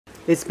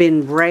It's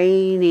been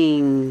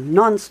raining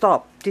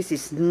non-stop. This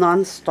is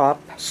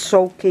non-stop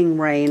soaking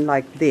rain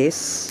like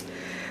this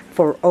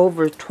for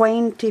over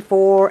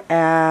 24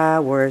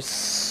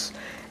 hours.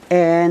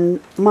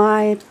 And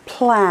my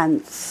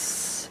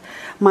plants,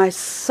 my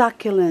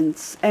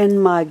succulents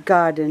and my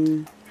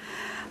garden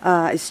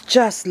is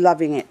just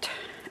loving it.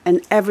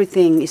 And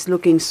everything is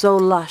looking so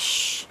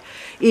lush.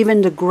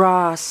 Even the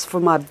grass for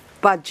my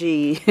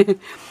budgie.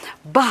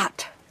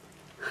 But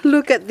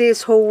look at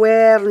this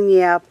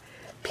Echeveria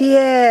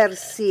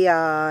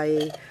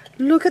Piercii.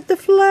 Look at the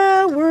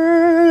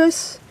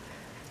flowers.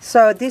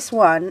 So this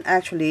one,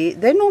 actually,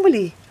 they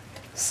normally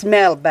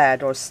smell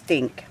bad or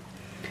stink.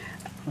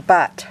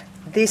 But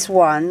this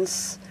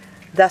one's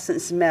doesn't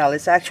smell.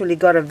 It's actually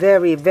got a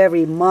very,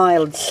 very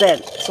mild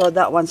scent. So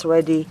that one's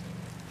already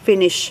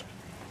finished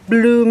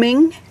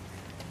blooming.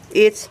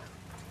 It's,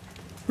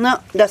 no,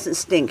 doesn't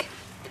stink.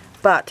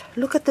 But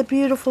look at the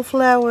beautiful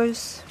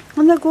flowers.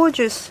 And they're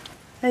gorgeous.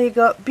 There you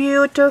go.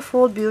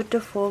 Beautiful,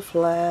 beautiful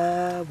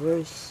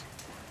flowers.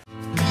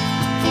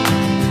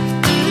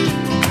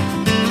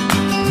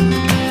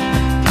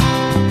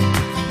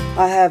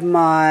 I have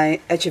my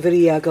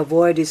Echeveria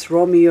Gavoidis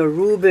Romeo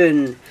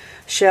Rubin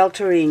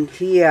sheltering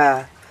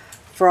here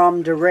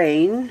from the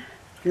rain.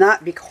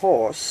 Not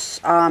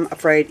because I'm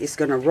afraid it's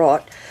going to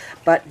rot,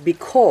 but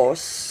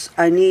because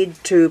I need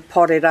to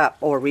pot it up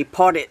or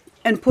repot it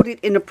and put it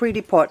in a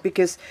pretty pot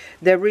because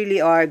they really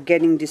are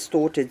getting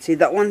distorted. See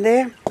that one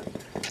there?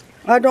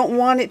 I don't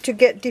want it to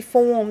get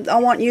deformed. I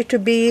want you to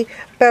be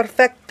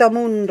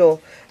perfectamundo.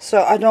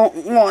 So I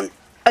don't want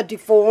a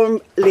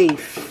deformed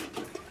leaf.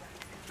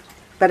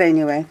 But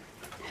anyway,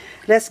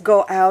 let's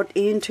go out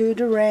into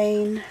the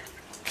rain.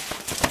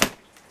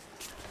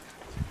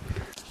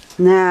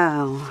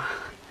 Now,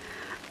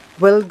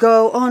 we'll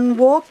go on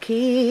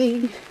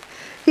walking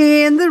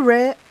in the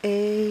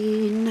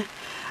rain.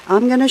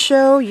 I'm gonna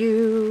show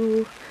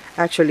you.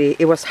 Actually,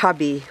 it was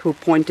hubby who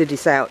pointed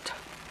this out.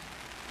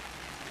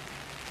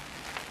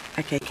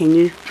 Okay, can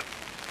you?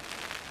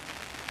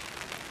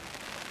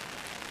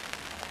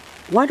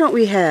 Why don't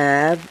we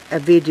have a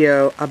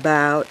video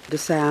about the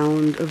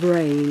sound of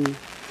rain?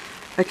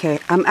 Okay,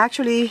 I'm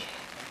actually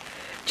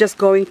just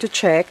going to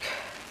check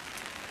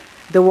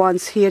the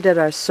ones here that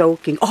are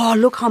soaking. Oh,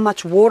 look how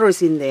much water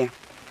is in there.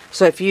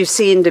 So if you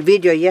see in the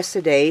video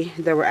yesterday,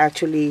 they were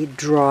actually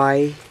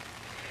dry.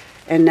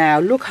 And now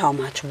look how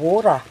much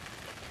water.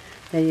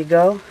 There you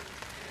go.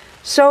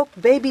 Soak,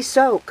 baby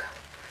soak.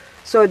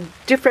 So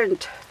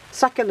different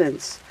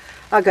succulents.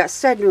 I've got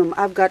sedum,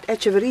 I've got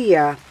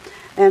Echeveria,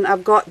 and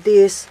I've got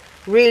this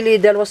really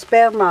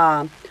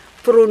Delosperma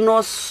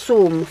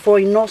Foinosum.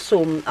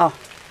 Oh,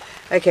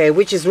 okay,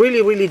 which is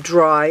really, really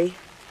dry.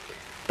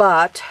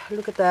 But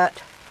look at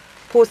that.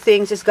 Poor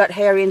things, it's got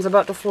hair and it's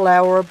about to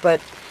flower,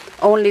 but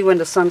only when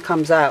the sun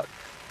comes out.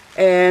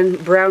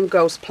 And brown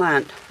ghost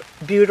plant.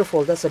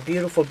 Beautiful. That's a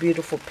beautiful,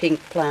 beautiful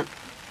pink plant.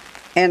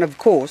 And of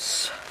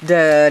course,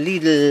 the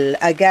little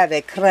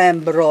agave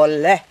creme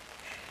brulee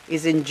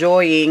is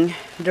enjoying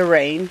the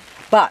rain.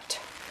 But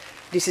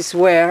this is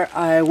where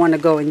I want to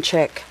go and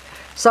check.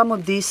 Some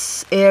of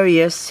these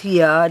areas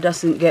here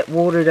doesn't get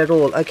watered at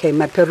all. Okay,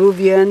 my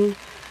Peruvian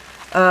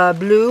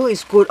blue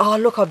is good. Oh,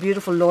 look how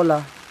beautiful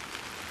Lola.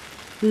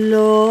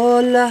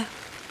 Lola,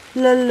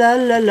 la la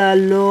la la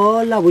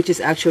Lola, which is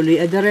actually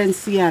a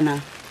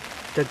Derenciana.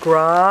 The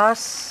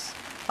grass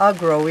are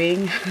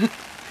growing.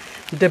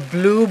 The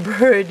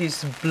bluebird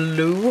is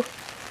blue.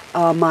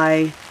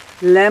 My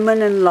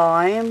lemon and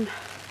lime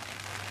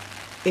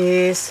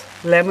is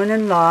lemon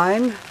and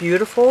lime,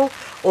 beautiful.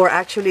 Or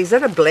actually, is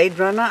that a Blade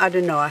Runner? I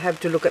don't know. I have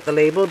to look at the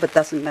label, but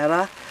doesn't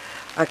matter.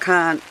 I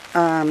can't.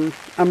 I'm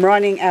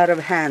running out of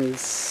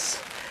hands.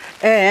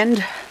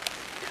 And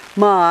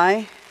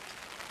my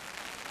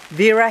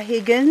Vera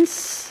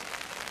Higgins,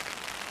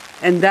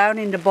 and down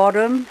in the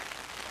bottom,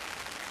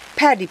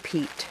 Paddy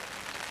Pete.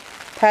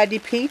 Paddy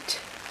Pete,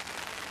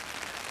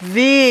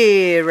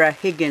 Vera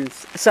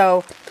Higgins.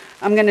 So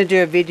I'm going to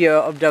do a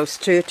video of those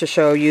two to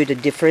show you the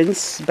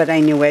difference. But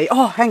anyway,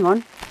 oh, hang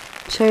on.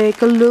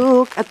 Take a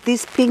look at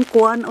this pink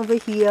one over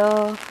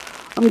here.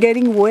 I'm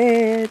getting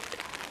wet.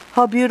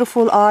 How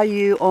beautiful are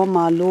you? Oh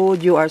my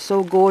Lord, you are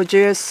so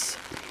gorgeous.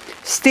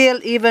 Still,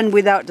 even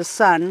without the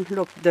sun,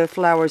 look, the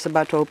flower's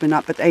about to open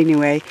up. But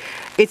anyway,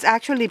 it's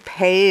actually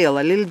pale,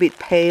 a little bit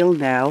pale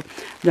now.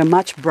 They're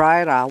much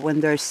brighter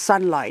when there's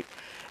sunlight.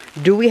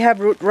 Do we have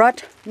root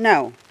rot?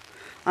 No.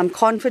 I'm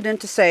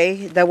confident to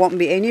say there won't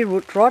be any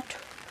root rot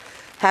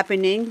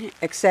happening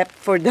except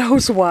for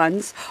those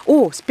ones.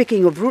 Oh,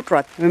 speaking of root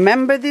rot,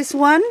 remember this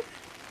one?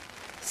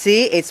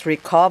 See, it's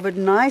recovered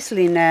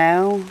nicely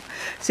now.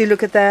 See,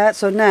 look at that.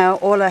 So now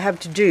all I have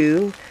to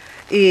do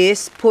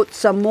is put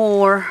some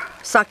more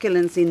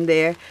succulents in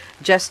there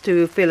just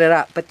to fill it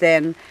up. But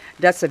then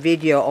that's a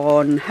video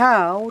on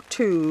how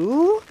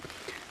to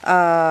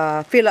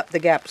fill up the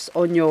gaps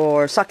on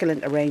your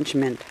succulent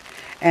arrangement.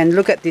 And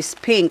look at this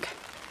pink.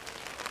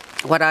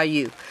 What are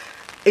you?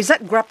 Is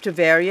that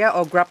Graptovaria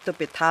or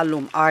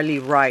Graptopetalum early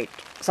right?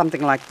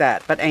 something like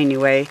that. But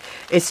anyway,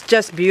 it's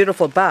just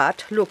beautiful.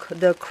 But look,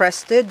 the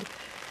crested,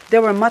 they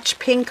were much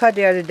pinker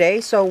the other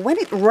day. So when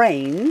it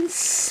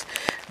rains,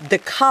 the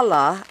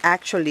color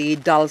actually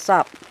dulls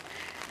up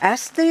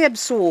as they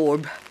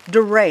absorb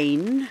the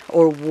rain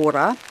or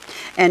water,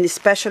 and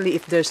especially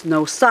if there's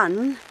no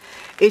sun.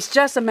 It's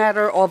just a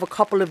matter of a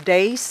couple of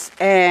days,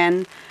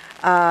 and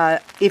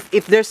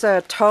if there's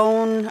a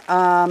tone,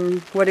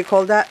 what do you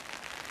call that?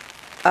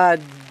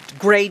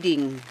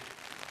 Grading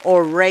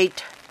or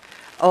rate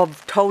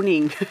of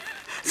toning.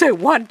 So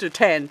 1 to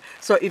 10.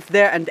 So if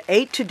they're an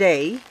 8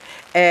 today,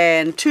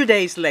 and 2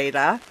 days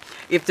later,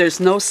 if there's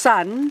no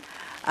sun,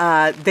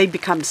 they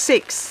become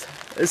 6.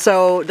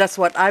 So that's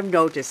what I've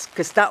noticed,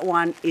 because that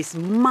one is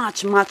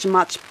much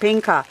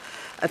pinker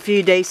a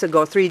few days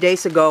ago, 3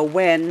 days ago,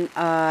 when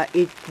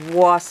it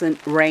wasn't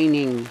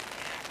raining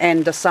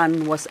and the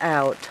sun was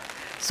out.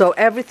 So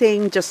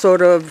everything just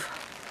sort of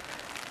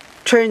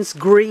turns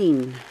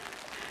green.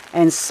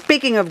 And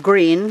speaking of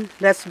green,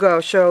 let's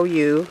go show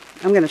you.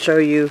 I'm going to show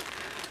you.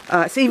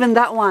 It's even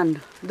that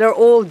one. They're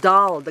all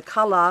dull. The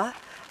color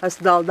has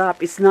dulled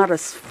up. It's not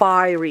as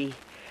fiery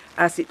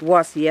as it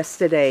was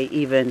yesterday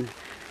even.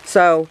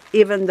 So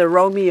even the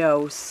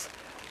Romeos.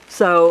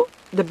 So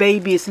the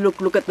babies,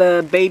 look at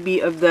the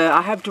baby of the,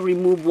 I have to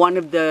remove one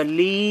of the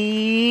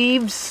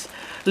leaf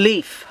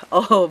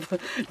of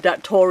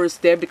that Taurus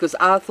there, because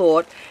I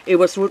thought it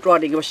was root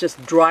rotting. It was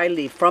just dry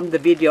leaf from the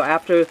video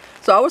after.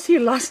 So I was here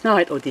last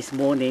night or this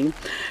morning,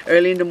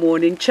 early in the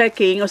morning,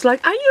 checking. I was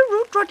like, are you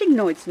root rotting?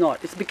 No, it's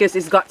not. It's because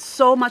it's got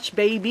so much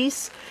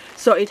babies,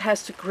 so it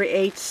has to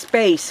create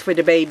space for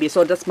the baby.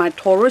 So that's my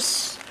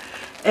Taurus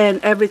and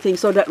everything.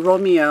 So that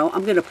Romeo,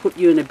 I'm gonna put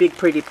you in a big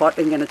pretty pot.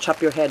 I'm gonna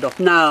chop your head off.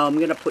 No, I'm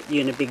gonna put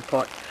you in a big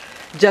pot.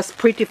 Just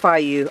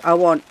prettify you. I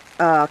won't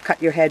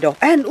cut your head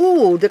off. And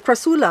ooh, the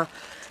Crassula.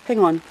 Hang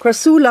on,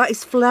 Crassula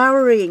is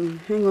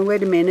flowering. Hang on,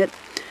 wait a minute.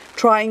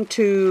 Trying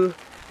to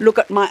look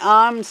at my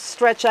arms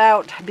stretch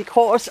out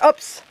because,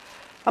 oops,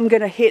 I'm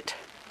gonna hit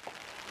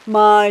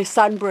my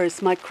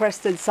sunburst, my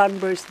crested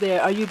sunburst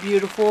there. Are you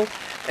beautiful?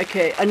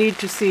 Okay, I need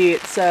to see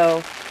it,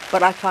 so,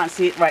 but I can't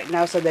see it right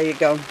now, so there you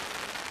go.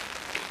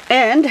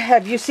 And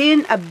have you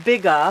seen a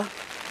bigger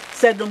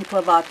Sedum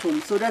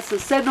clavatum? So that's the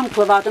Sedum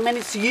clavatum, and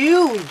it's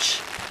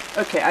huge.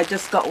 Okay, I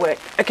just got wet.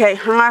 Okay,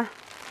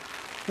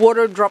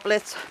 water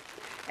droplets.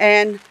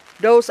 And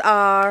those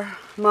are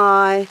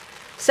my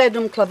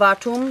Sedum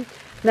clavatum.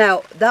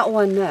 Now, that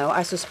one now,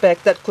 I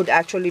suspect that could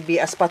actually be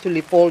a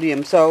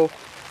spatulifolium. So,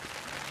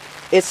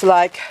 it's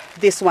like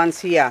this one's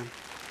here.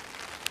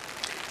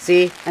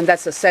 See? And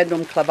that's a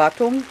Sedum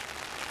clavatum.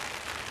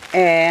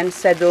 And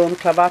Sedum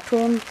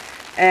clavatum.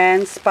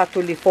 And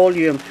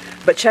spatulifolium.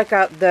 But check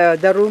out the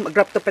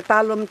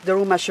Graptopetalum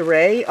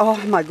derumacerae. Oh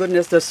my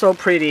goodness, they're so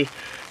pretty.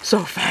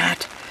 So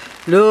fat.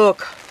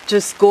 Look.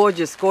 Just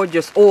gorgeous,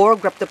 gorgeous. Or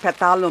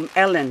Graptopetalum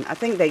ellen. I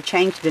think they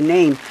changed the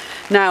name.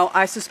 Now,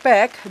 I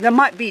suspect there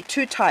might be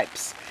 2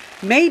 types.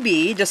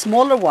 Maybe the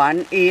smaller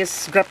one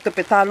is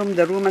Graptopetalum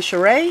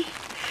derumacerae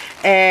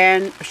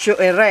and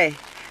Shuere.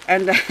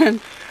 And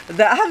then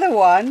the other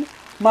one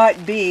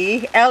might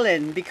be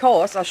ellen,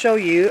 because I'll show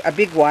you a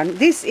big one.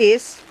 This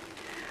is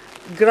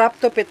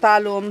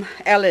Graptopetalum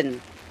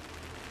ellen.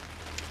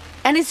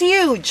 And it's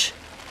huge.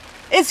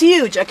 It's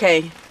huge.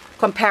 Okay,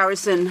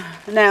 comparison.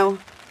 Now,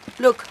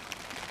 look,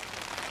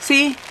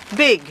 see,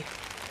 big,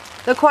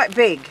 they're quite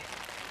big.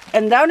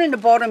 And down in the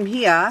bottom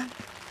here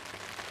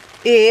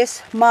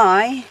is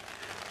my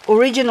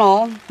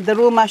original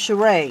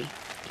derumacerae.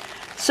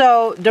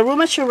 So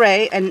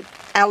derumacerae and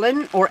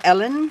ellen or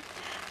ellen,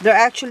 they're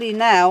actually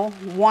now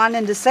one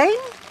and the same,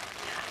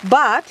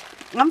 but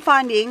I'm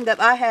finding that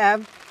I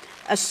have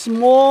a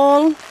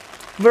small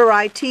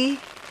variety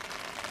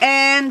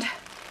and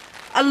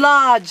a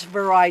large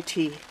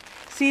variety.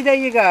 See, there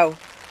you go.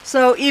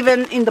 So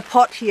even in the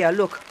pot here,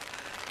 look,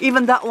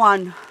 even that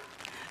one,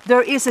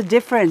 there is a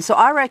difference. So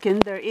I reckon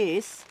there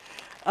is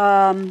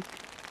a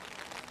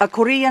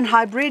Korean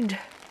hybrid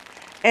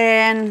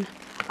and,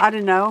 I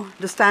don't know,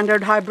 the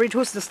standard hybrid.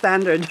 Who's the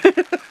standard?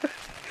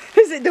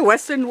 Is it the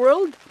Western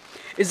world?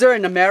 Is there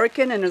an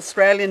American and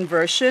Australian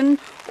version,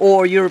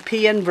 or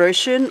European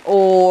version,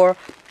 or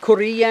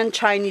Korean,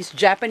 Chinese,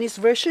 Japanese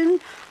version?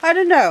 I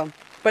don't know.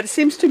 But it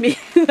seems to me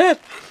that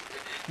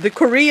the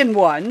Korean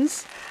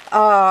ones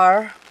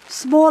are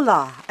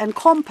smaller and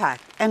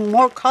compact and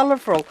more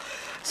colorful.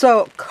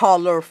 So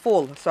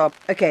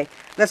okay,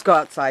 let's go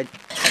outside.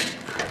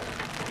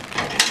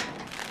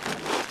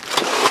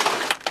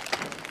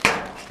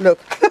 Look.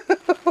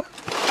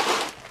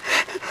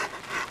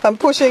 I'm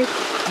pushing.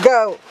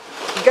 Go.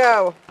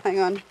 Hang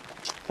on.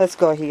 Let's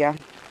go here.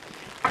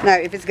 Now,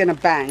 if it's gonna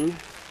bang,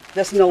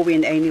 there's no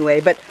wind anyway,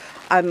 but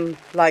I'm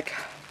like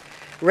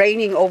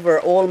raining over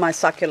all my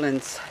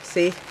succulents.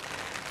 See?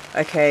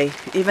 Okay,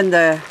 even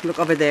look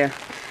over there.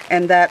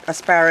 And that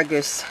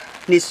asparagus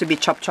needs to be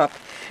chopped.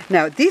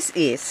 Now, this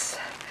is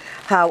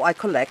how I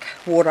collect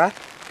water.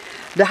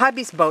 The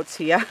hubby's boats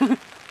here.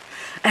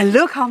 And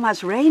look how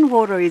much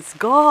rainwater it's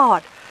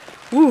got.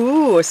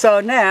 Ooh, so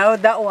now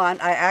that one,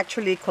 I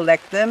actually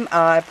collect them.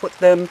 I put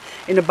them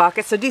in a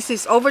bucket. So this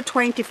is over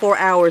 24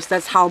 hours.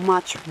 That's how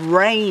much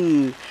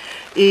rain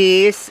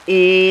is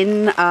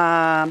in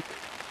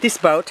this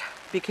boat.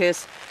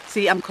 Because,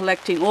 see, I'm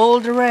collecting all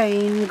the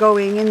rain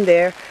going in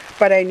there.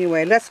 But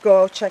anyway, let's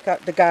go check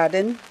out the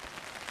garden.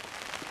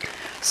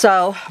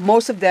 So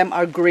most of them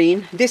are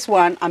green. This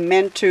one, I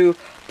meant to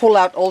pull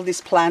out all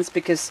these plants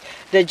because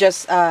they're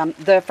just,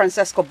 the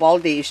Francesco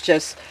Baldi is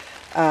just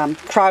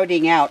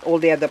crowding out all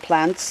the other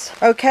plants.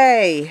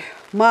 Okay,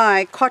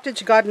 my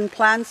cottage garden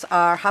plants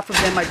are, half of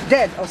them are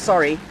dead. Oh,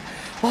 sorry.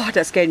 Oh,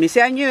 that scared me.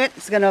 See, I knew it.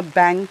 It's gonna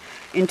bang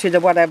into the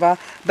whatever.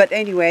 But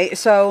anyway,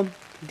 so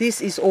this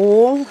is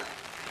all.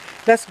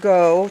 Let's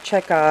go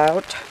check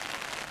out.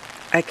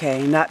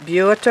 Okay, not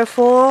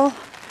beautiful.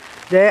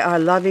 They are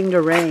loving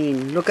the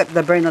rain. Look at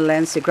the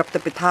Bernalense,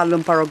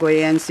 Graptopetalum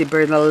paraguayense,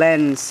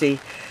 Bernalense.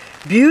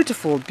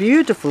 Beautiful,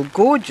 beautiful,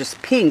 gorgeous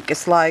pink.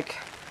 It's like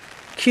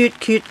cute,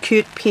 cute,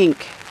 cute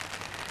pink.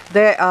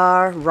 They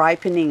are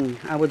ripening,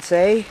 I would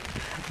say.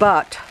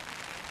 But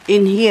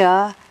in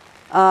here,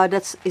 are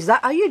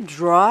you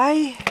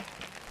dry?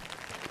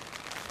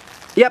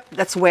 Yep,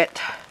 that's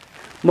wet.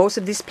 Most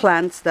of these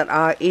plants that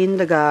are in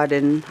the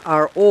garden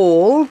are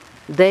all,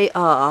 they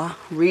are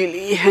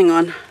really, hang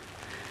on.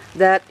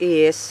 That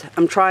is,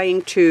 I'm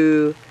trying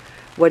to,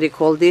 what do you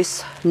call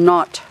this?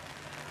 Not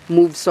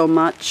move so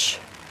much.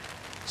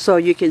 So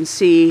you can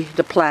see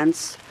the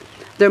plants.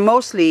 They're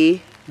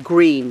mostly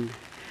green.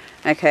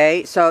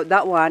 Okay, so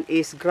that one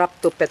is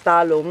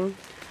Graptopetalum.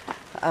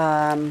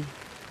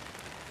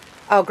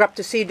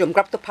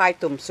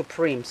 Graptophytum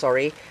supreme,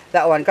 sorry.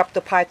 That one,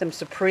 Graptophytum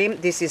supreme.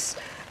 This is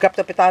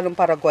Graptopetalum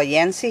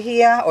paraguayense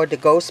here, or the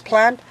ghost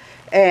plant.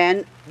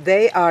 And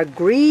they are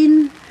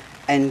green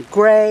and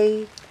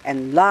gray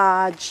and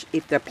large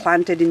if they're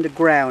planted in the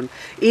ground.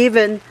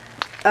 Even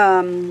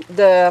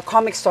the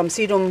comic tom,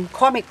 sedum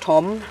comic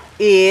tom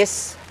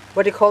is,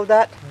 what do you call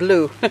that?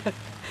 Blue.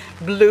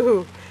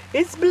 Blue.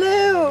 It's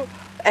blue.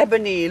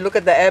 Ebony. Look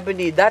at the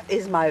ebony. That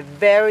is my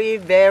very,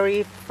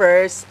 very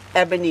first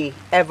ebony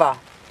ever.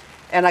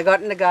 And I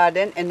got in the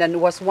garden, and then there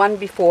was one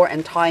before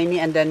and tiny,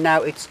 and then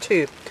now it's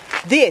two.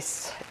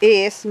 This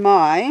is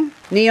my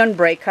neon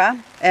breaker,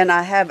 and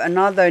I have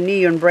another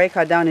neon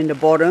breaker down in the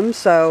bottom,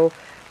 so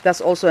that's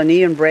also a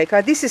neon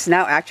breaker. This is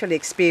now actually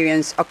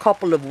experienced a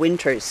couple of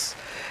winters,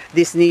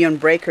 these neon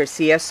breakers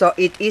here. So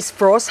it is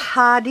frost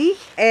hardy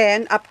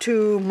and up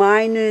to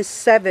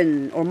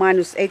 -7 or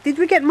 -8. Did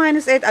we get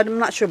 -8? I'm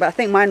not sure, but I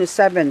think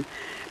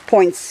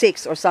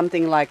 -7.6 or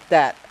something like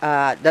that,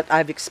 that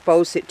I've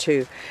exposed it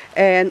to.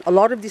 And a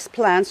lot of these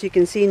plants you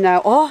can see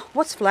now, oh,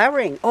 what's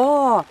flowering?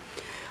 Oh,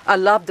 I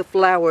love the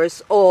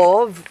flowers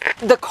of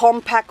the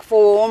compact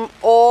form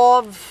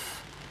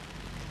of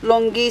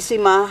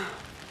Longissima.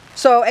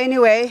 So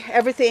anyway,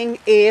 everything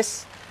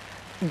is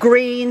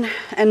green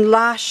and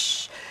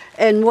lush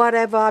and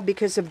whatever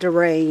because of the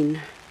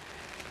rain.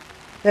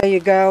 There you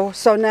go.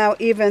 So now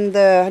even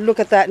the, look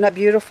at that, not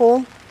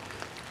beautiful?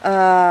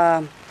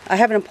 I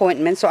have an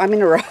appointment, so I'm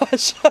in a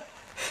rush.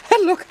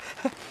 And look,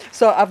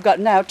 so I've got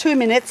now 2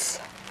 minutes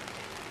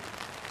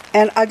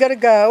and I gotta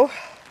go.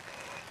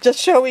 Just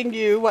showing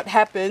you what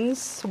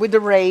happens with the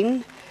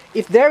rain.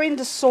 If they're in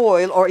the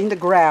soil or in the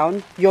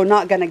ground, you're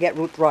not gonna get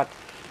root rot.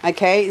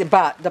 Okay,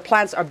 but the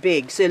plants are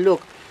big. So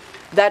look,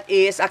 that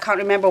is, I can't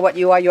remember what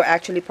you are. You're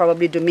actually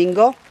probably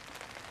Domingo.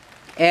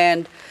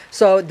 And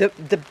so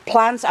the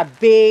plants are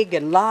big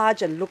and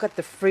large, and look at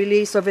the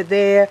frillies over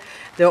there.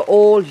 They're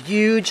all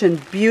huge and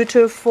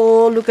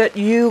beautiful. Look at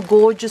you,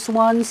 gorgeous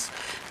ones.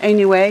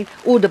 Anyway,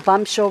 oh, the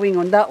bump showing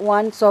on that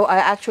one. So I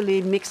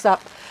actually mix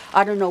up,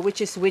 I don't know which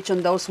is which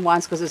on those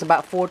ones, because there's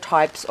about 4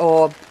 types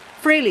of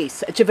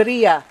frillies,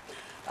 Echeveria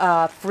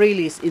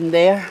frillies in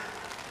there.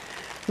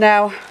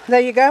 Now,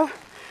 there you go.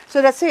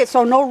 So that's it.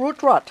 So no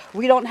root rot.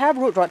 We don't have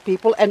root rot,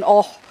 people. And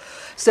oh,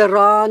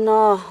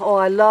 Serrana. Oh,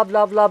 I love,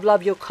 love, love,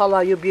 love your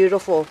color. You're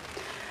beautiful.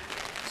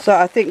 So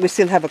I think we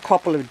still have a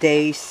couple of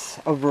days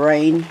of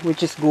rain,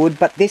 which is good.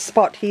 But this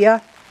spot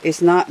here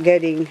is not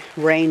getting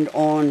rained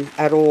on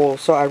at all.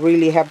 So I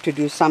really have to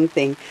do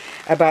something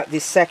about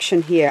this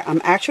section here.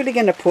 I'm actually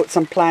going to put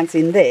some plants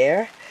in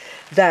there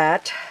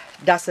that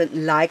doesn't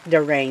like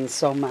the rain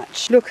so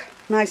much. Look,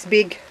 nice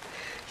big,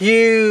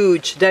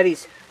 huge. That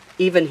is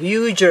even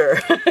huger.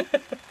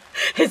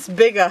 It's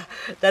bigger.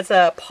 That's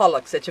a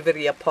Pollux,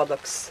 Echeveria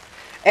Pollux.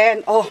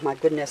 And oh my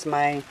goodness,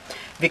 my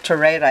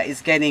Victorera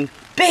is getting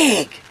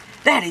big.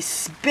 That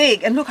is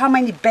big. And look how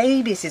many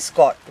babies it's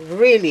got.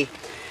 Really.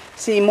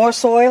 See, more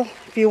soil.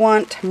 If you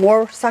want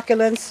more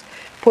succulents,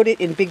 put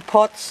it in big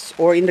pots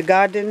or in the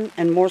garden,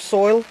 and more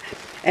soil.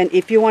 And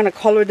if you want to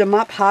color them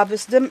up,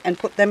 harvest them and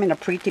put them in a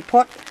pretty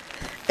pot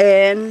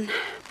and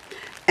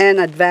an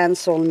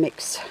advanced soil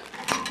mix.